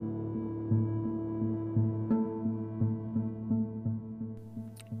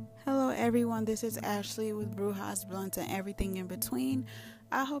everyone, this is Ashley with Brujas, Blunts, and everything in between.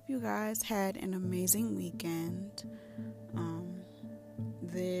 I hope you guys had an amazing weekend.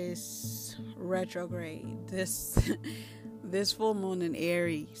 This retrograde, this full moon in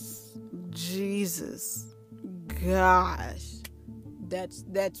Aries, Jesus, gosh,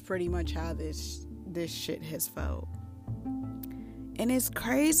 that's pretty much how this shit has felt. And it's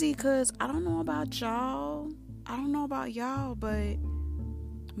crazy because I don't know about y'all, but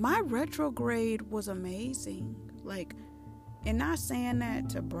my retrograde was amazing. And not saying that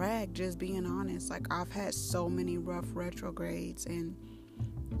to brag, just being honest. I've had so many rough retrogrades, and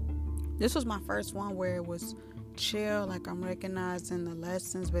this was my first one where it was chill. I'm recognizing the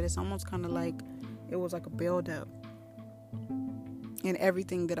lessons, but it's almost kind of like it was like a build up, and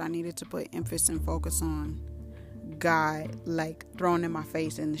everything that I needed to put emphasis and focus on, God, thrown in my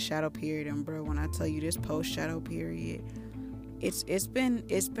face in the shadow period. And bro, when I tell you this post shadow period, it's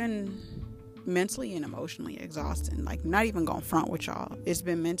been mentally and emotionally exhausting. Not even gonna front with y'all, it's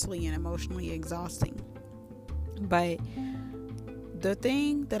been mentally and emotionally exhausting. But the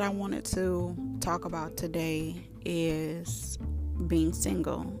thing that I wanted to talk about today is being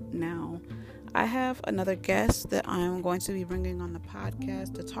single. Now, I have another guest that I'm going to be bringing on the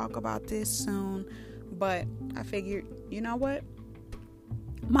podcast to talk about this soon, but I figured, you know what?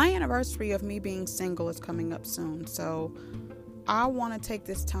 My anniversary of me being single is coming up soon, so I want to take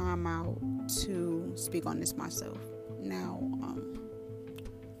this time out to speak on this myself. Now,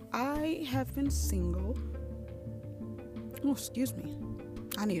 I have been single. Oh, excuse me.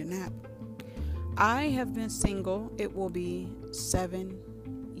 I need a nap. I have been single. It will be 7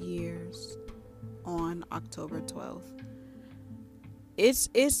 years on October 12th.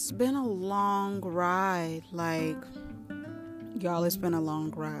 It's been a long ride. Y'all, it's been a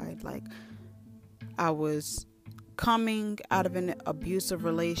long ride. I was coming out of an abusive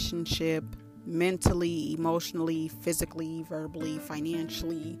relationship, mentally, emotionally, physically, verbally,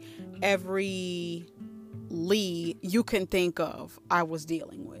 financially, every you can think of, I was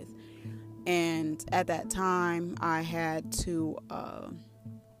dealing with. And at that time, I had to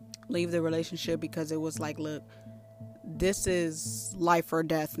leave the relationship because it was look, this is life or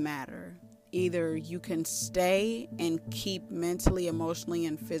death matter. Either you can stay and keep mentally, emotionally,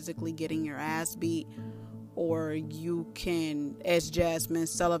 and physically getting your ass beat, or you can, as Jasmine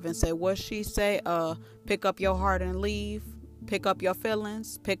Sullivan said, what she say? Pick up your heart and leave. Pick up your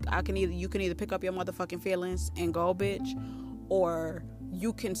feelings. You can either pick up your motherfucking feelings and go, bitch, or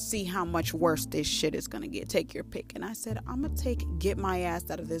you can see how much worse this shit is gonna get. Take your pick. And I said, I'm gonna get my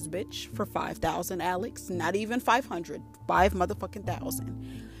ass out of this bitch for $5,000, Alex. Not even 500. 5 motherfucking thousand.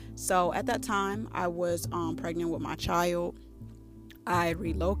 So at that time, I was pregnant with my child. I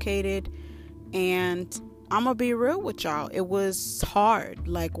relocated, and I'm gonna be real with y'all. It was hard.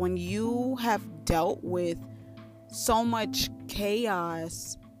 When you have dealt with so much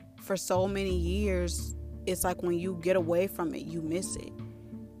chaos for so many years, it's when you get away from it, you miss it.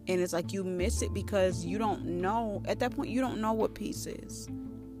 And it's you miss it because you don't know, at that point, you don't know what peace is.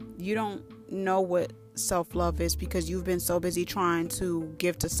 You don't know what self-love is because you've been so busy trying to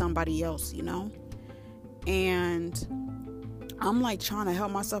give to somebody else, And I'm trying to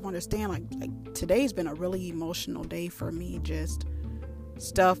help myself understand, today's been a really emotional day for me. Just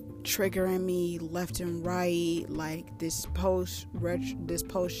stuff triggering me left and right, this post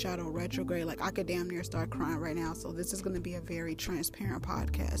shadow retrograde. I could damn near start crying right now. So this is going to be a very transparent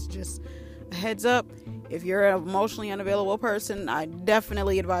podcast. Just a heads up, if you're an emotionally unavailable person, I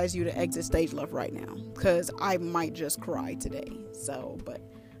definitely advise you to exit stage left right now, because I might just cry today. So, but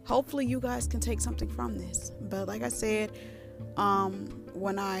hopefully you guys can take something from this. But like I said,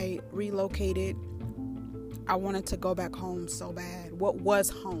 when I relocated, I wanted to go back home so bad. What was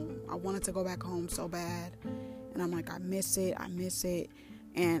home? I wanted to go back home so bad. And I'm I miss it.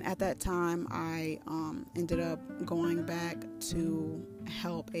 And at that time, I ended up going back to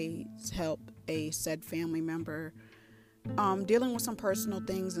help a said family member dealing with some personal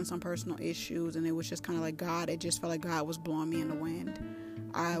things and some personal issues. And it was just kind of God. It just felt like God was blowing me in the wind.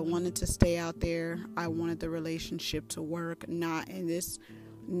 I wanted to stay out there. I wanted the relationship to work, not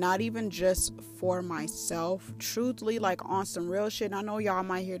even just for myself, truthfully, on some real shit. And I know y'all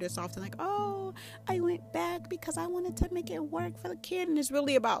might hear this often, oh, I went back because I wanted to make it work for the kid. And it's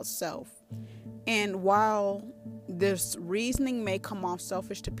really about self. And while this reasoning may come off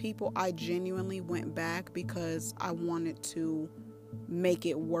selfish to people, I genuinely went back because I wanted to make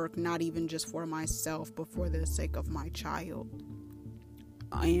it work, not even just for myself, but for the sake of my child.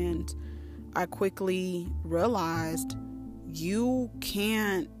 And I quickly realized you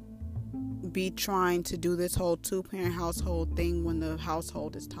can't be trying to do this whole 2-parent household thing when the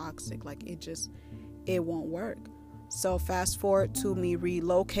household is toxic. Like, it won't work. So fast forward to me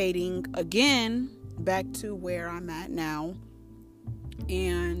relocating again back to where I'm at now,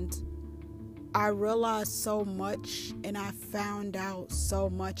 and I realized so much, and I found out so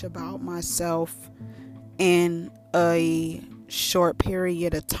much about myself in a short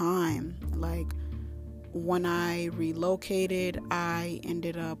period of time. Like, when I relocated, I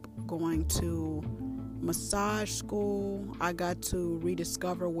ended up going to massage school. I got to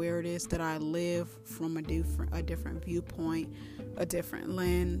rediscover where it is that I live from a different viewpoint, a different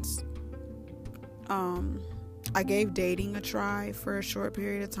lens. I gave dating a try for a short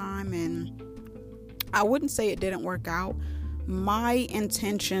period of time, and I wouldn't say it didn't work out. My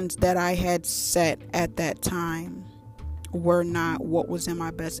intentions that I had set at that time were not what was in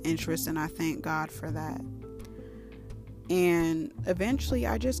my best interest, and I thank God for that. And eventually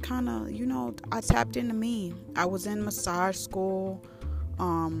I just kind of, I tapped into me. I was in massage school.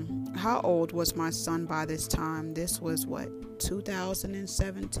 How old was my son by this time? This was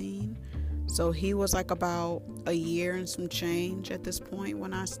 2017. So he was like about a year and some change at this point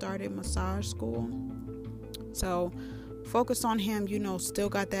when I started massage school. So focus on him, still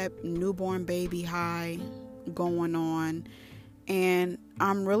got that newborn baby high going on. And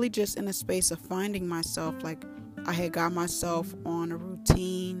I'm really just in a space of finding myself. Like, I had got myself on a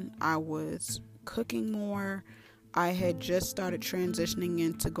routine. I was cooking more. I had just started transitioning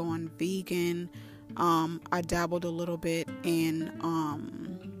into going vegan. I dabbled a little bit in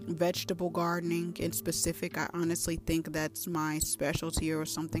vegetable gardening in specific. I honestly think that's my specialty, or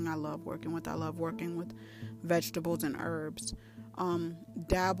something I love working with. I love working with vegetables and herbs.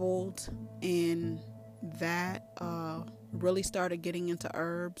 Dabbled in that. Really started getting into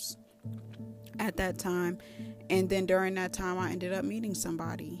herbs at that time. And then during that time, I ended up meeting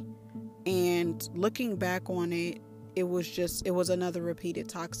somebody. And looking back on it, it was another repeated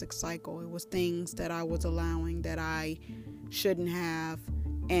toxic cycle. It was things that I was allowing that I shouldn't have,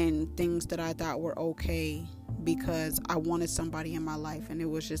 and things that I thought were okay because I wanted somebody in my life. And it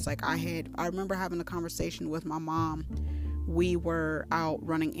was just like, I remember having a conversation with my mom. We were out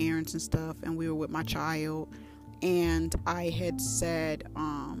running errands and stuff, and we were with my child. And I had said,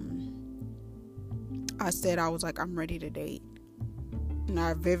 I was like, I'm ready to date. And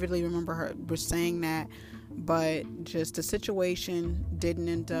I vividly remember her saying that, but just the situation didn't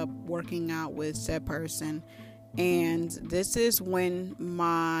end up working out with said person. And this is when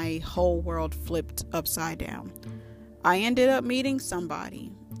my whole world flipped upside down. I ended up meeting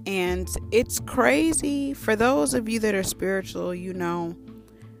somebody, and it's crazy. For those of you that are spiritual,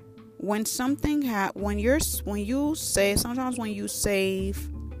 when something when you save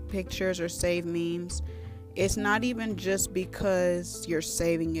pictures or save memes, it's not even just because you're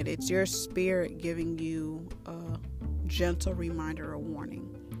saving it. It's your spirit giving you a gentle reminder or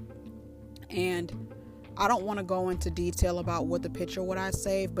warning. And I don't want to go into detail about what I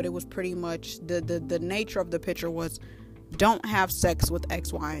saved, but it was pretty much the nature of the picture was, don't have sex with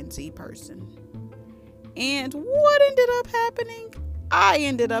X, Y, and Z person. And what ended up happening? I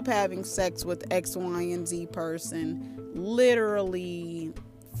ended up having sex with X, Y, and Z person literally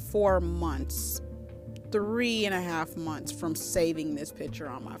 4 months, 3.5 months from saving this picture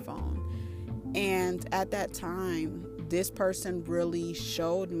on my phone. And at that time, this person really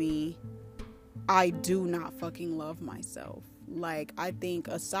showed me I do not fucking love myself. Like, I think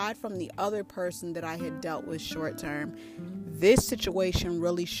aside from the other person that I had dealt with short term, this situation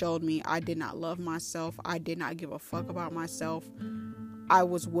really showed me I did not love myself. I did not give a fuck about myself. I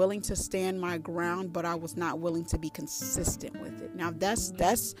was willing to stand my ground, but I was not willing to be consistent with it. Now, that's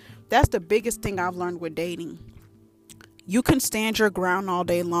the biggest thing I've learned with dating. You can stand your ground all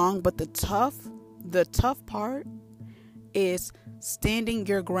day long, but the tough part is standing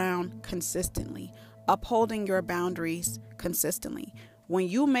your ground consistently, upholding your boundaries consistently. When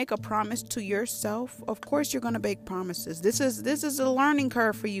you make a promise to yourself, of course you're going to make promises. This is a learning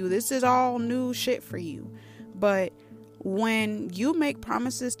curve for you. This is all new shit for you. But when you make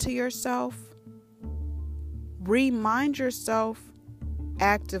promises to yourself, remind yourself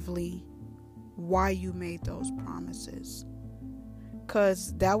actively why you made those promises.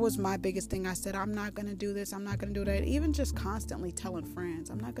 Because that was my biggest thing. I said, I'm not going to do this. I'm not going to do that. Even just constantly telling friends,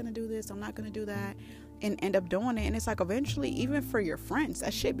 I'm not going to do this. I'm not going to do that. And end up doing it. And it's like, eventually, even for your friends,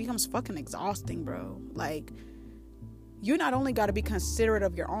 that shit becomes fucking exhausting, bro. Like, you not only got to be considerate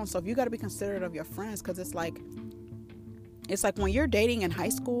of your own self, you got to be considerate of your friends. Because it's like when you're dating in high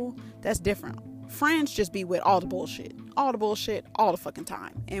school, that's different. Friends just be with all the bullshit all the fucking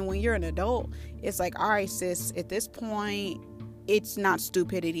time. And when you're an adult, it's like, all right, sis, at this point, it's not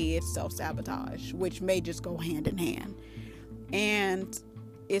stupidity, it's self-sabotage, which may just go hand in hand. And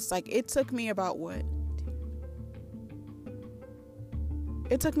it's like, it took me about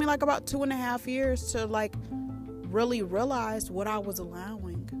 2.5 years to like really realize what I was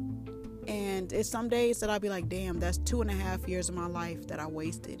allowing. And it's some days that I'll be like, damn, that's 2.5 years of my life that I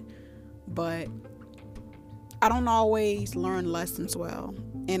wasted. But I don't always learn lessons well.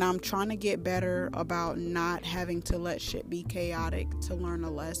 And I'm trying to get better about not having to let shit be chaotic to learn a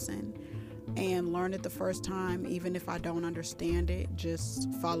lesson. And learn it the first time, even if I don't understand it, just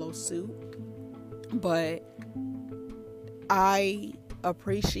follow suit. But I'm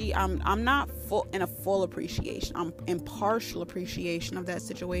not in a full appreciation. I'm in partial appreciation of that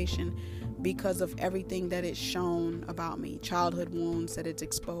situation because of everything that it's shown about me. Childhood wounds that it's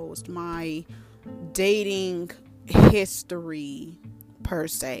exposed. My dating history, per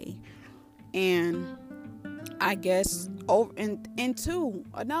se. And I guess,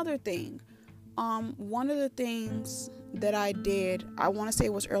 another thing. One of the things that I did, I want to say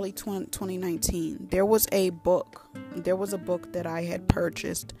it was early 2019. There was a book that I had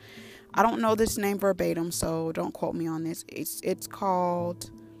purchased. I don't know this name verbatim, so don't quote me on this. It's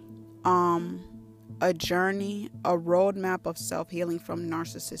called A Journey, a Roadmap of Self-Healing from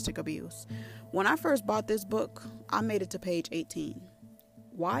Narcissistic Abuse. When I first bought this book, I made it to page 18.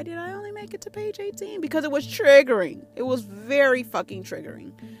 Why did I only make it to page 18? Because it was triggering. It was very fucking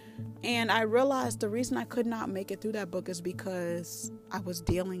triggering. And I realized the reason I could not make it through that book is because I was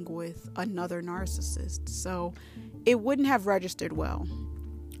dealing with another narcissist. So it wouldn't have registered well.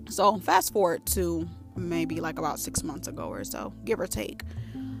 So fast forward to maybe like about 6 months ago or so, give or take.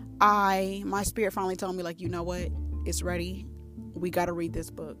 My spirit finally told me, like, you know what? It's ready. We got to read this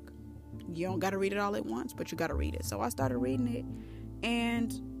book. You don't got to read it all at once, but you got to read it. So I started reading it.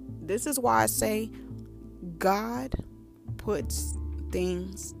 And this is why I say God puts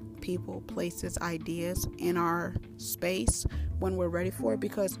things, people, places, ideas in our space when we're ready for it.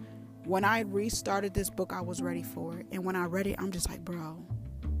 Because when I restarted this book, I was ready for it. And when I read it, I'm just like, bro,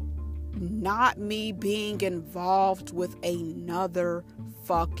 not me being involved with another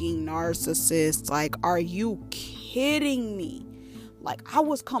fucking narcissist. Like, are you kidding me? Like, I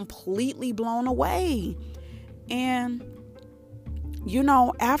was completely blown away. And you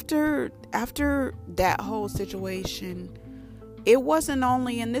know, after that whole situation, it wasn't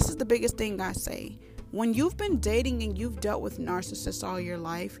only, and this is the biggest thing I say, when you've been dating and you've dealt with narcissists all your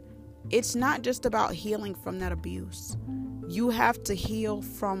life, it's not just about healing from that abuse. You have to heal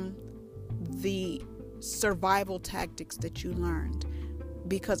from the survival tactics that you learned.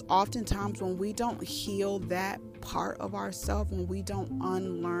 Because oftentimes when we don't heal that part of ourselves, when we don't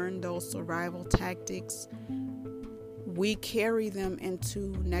unlearn those survival tactics, we carry them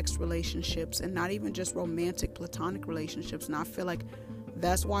into next relationships, and not even just romantic, platonic relationships. And I feel like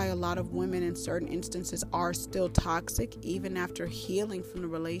that's why a lot of women in certain instances are still toxic even after healing from the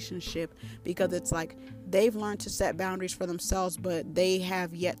relationship, because it's like they've learned to set boundaries for themselves, but they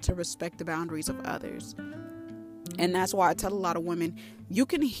have yet to respect the boundaries of others. And that's why I tell a lot of women, you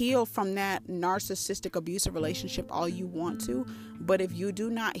can heal from that narcissistic abusive relationship all you want to, but if you do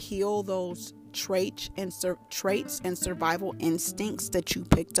not heal those traits and survival instincts that you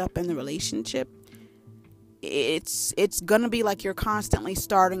picked up in the relationship, it's gonna be like you're constantly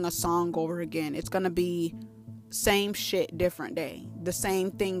starting a song over again. It's gonna be same shit, different day, the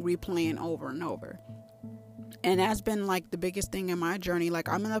same thing replaying over and over. And that's been like the biggest thing in my journey. Like,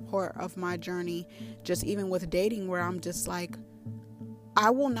 I'm in the part of my journey, just even with dating, where I'm just like, I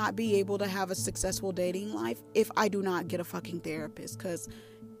will not be able to have a successful dating life if I do not get a fucking therapist. Because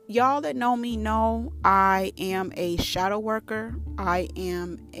y'all that know me know I am a shadow worker. I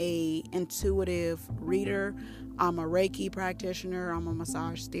am a intuitive reader. I'm a Reiki practitioner. I'm a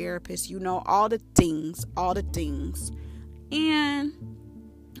massage therapist. You know, all the things. And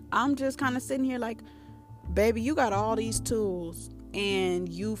I'm just kind of sitting here like, baby, you got all these tools and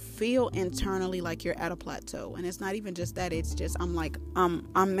you feel internally like you're at a plateau. And it's not even just that. It's just,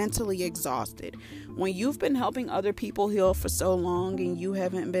 I'm mentally exhausted. When you've been helping other people heal for so long and you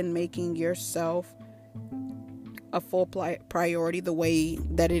haven't been making yourself a full priority the way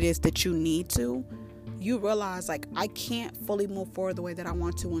that it is that you need to, you realize, like, I can't fully move forward the way that I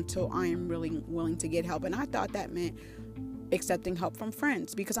want to until I am really willing to get help. And I thought that meant accepting help from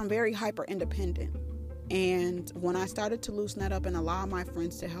friends, because I'm very hyper independent. And when I started to loosen that up and allow my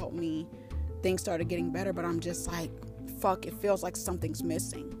friends to help me, things started getting better. But I'm just like, fuck, it feels like something's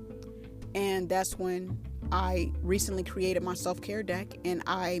missing. And that's when I recently created my self-care deck, and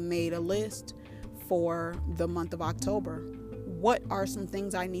I made a list for the month of October. what are some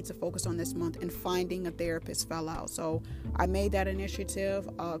things I need to focus on this month, and finding a therapist fell out. So I made that initiative,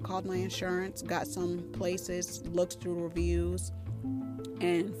 called my insurance, got some places, looked through reviews,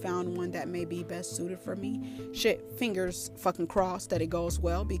 and found one that may be best suited for me. Fingers fucking crossed that it goes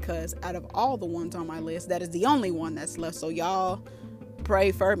well, because out of all the ones on my list, that is the only one that's left. So y'all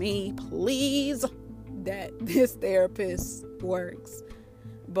pray for me, please, that this therapist works.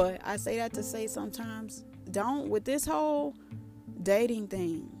 But I say that to say, sometimes with this whole dating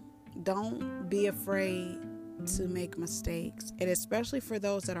thing, don't be afraid to make mistakes. And especially for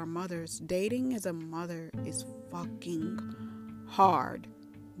those that are mothers, dating as a mother is fucking hard.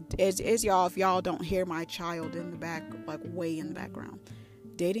 Is y'all, if y'all don't hear my child in the back, like way in the background,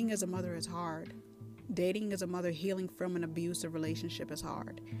 dating as a mother is hard. Dating as a mother healing from an abusive relationship is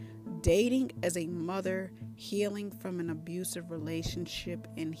hard. Dating as a mother healing from an abusive relationship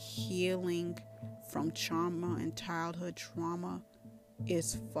and healing from trauma and childhood trauma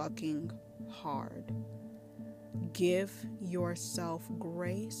is fucking hard. Give yourself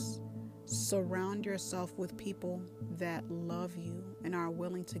grace. Surround yourself with people that love you and are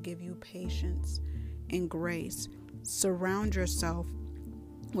willing to give you patience and grace. Surround yourself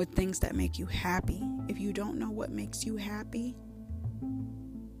with things that make you happy. If you don't know what makes you happy,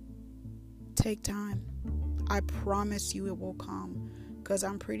 take time. I promise you it will come, because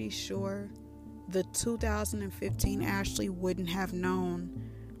I'm pretty sure the 2015 Ashley wouldn't have known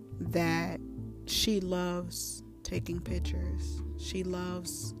that she loves taking pictures. She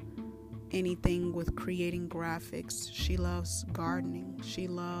loves anything with creating graphics. She loves gardening. She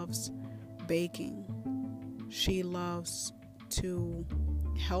loves baking. She loves to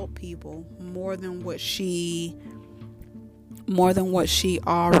help people more than what she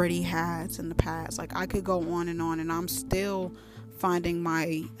already has in the past. Like, I could go on, and I'm still finding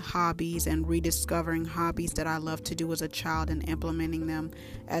my hobbies and rediscovering hobbies that I loved to do as a child and implementing them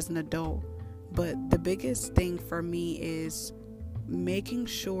as an adult. But the biggest thing for me is making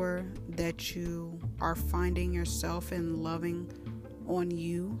sure that you are finding yourself and loving on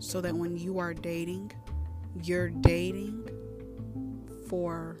you, so that when you are dating, you're dating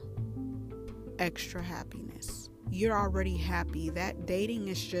for extra happiness. You're already happy. That dating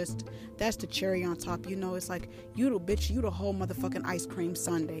is just, that's the cherry on top. You know, it's like, you the whole motherfucking ice cream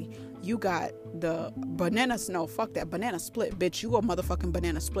sundae. You got the bananas. No, fuck that. Banana split, bitch. You a motherfucking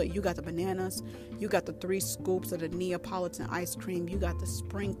banana split. You got the bananas. You got the 3 scoops of the Neapolitan ice cream. You got the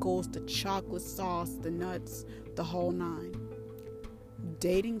sprinkles, the chocolate sauce, the nuts, the whole 9.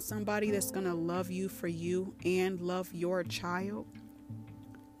 Dating somebody that's gonna love you for you and love your child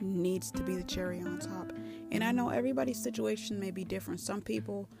needs to be the cherry on top. And I know everybody's situation may be different. Some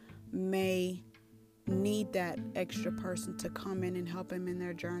people may need that extra person to come in and help them in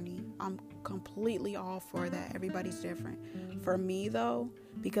their journey. I'm completely all for that. Everybody's different. For me, though,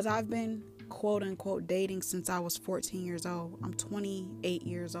 because I've been quote unquote dating since I was 14 years old. I'm 28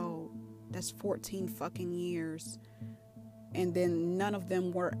 years old. That's 14 fucking years. And then none of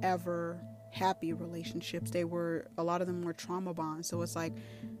them were ever happy relationships. A lot of them were trauma bonds. So it's like,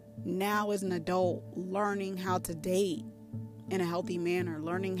 now as an adult, learning how to date in a healthy manner,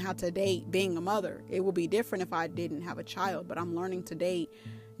 learning how to date being a mother. It would be different if I didn't have a child, but I'm learning to date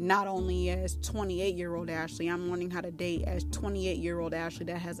not only as 28-year-old Ashley, I'm learning how to date as 28-year-old Ashley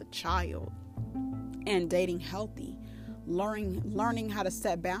that has a child, and dating healthy, learning how to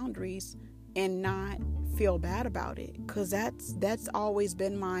set boundaries and not feel bad about it, because that's always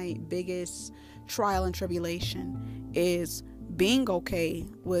been my biggest trial and tribulation, is being okay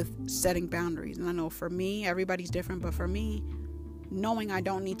with setting boundaries. And I know for me, everybody's different, but for me, knowing I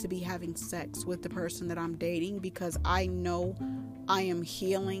don't need to be having sex with the person that I'm dating, because I know I am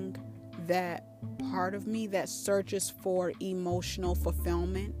healing that part of me that searches for emotional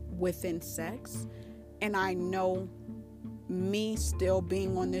fulfillment within sex. And I know me still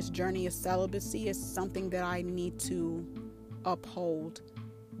being on this journey of celibacy is something that I need to uphold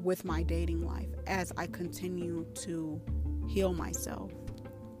with my dating life as I continue to heal myself.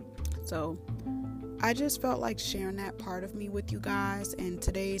 So I just felt like sharing that part of me with you guys, and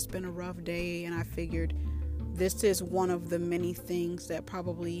today's been a rough day, and I figured this is one of the many things that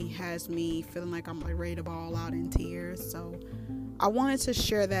probably has me feeling like I'm like ready to bawl out in tears. So I wanted to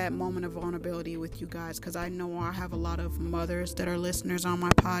share that moment of vulnerability with you guys, because I know I have a lot of mothers that are listeners on my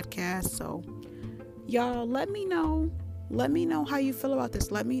podcast. So y'all, let me know how you feel about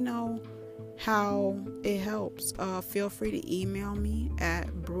this. Let me know how it helps. Feel free to email me at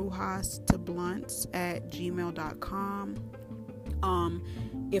brujastoblunts@gmail.com.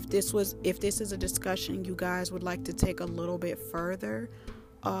 If this is a discussion you guys would like to take a little bit further,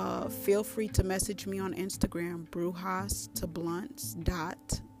 feel free to message me on Instagram,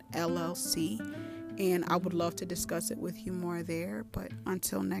 brujas2blunts.llc, and I would love to discuss it with you more there. But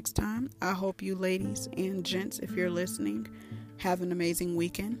until next time, I hope you ladies and gents, if you're listening, have an amazing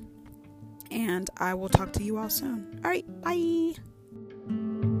weekend, and I will talk to you all soon. All right, bye.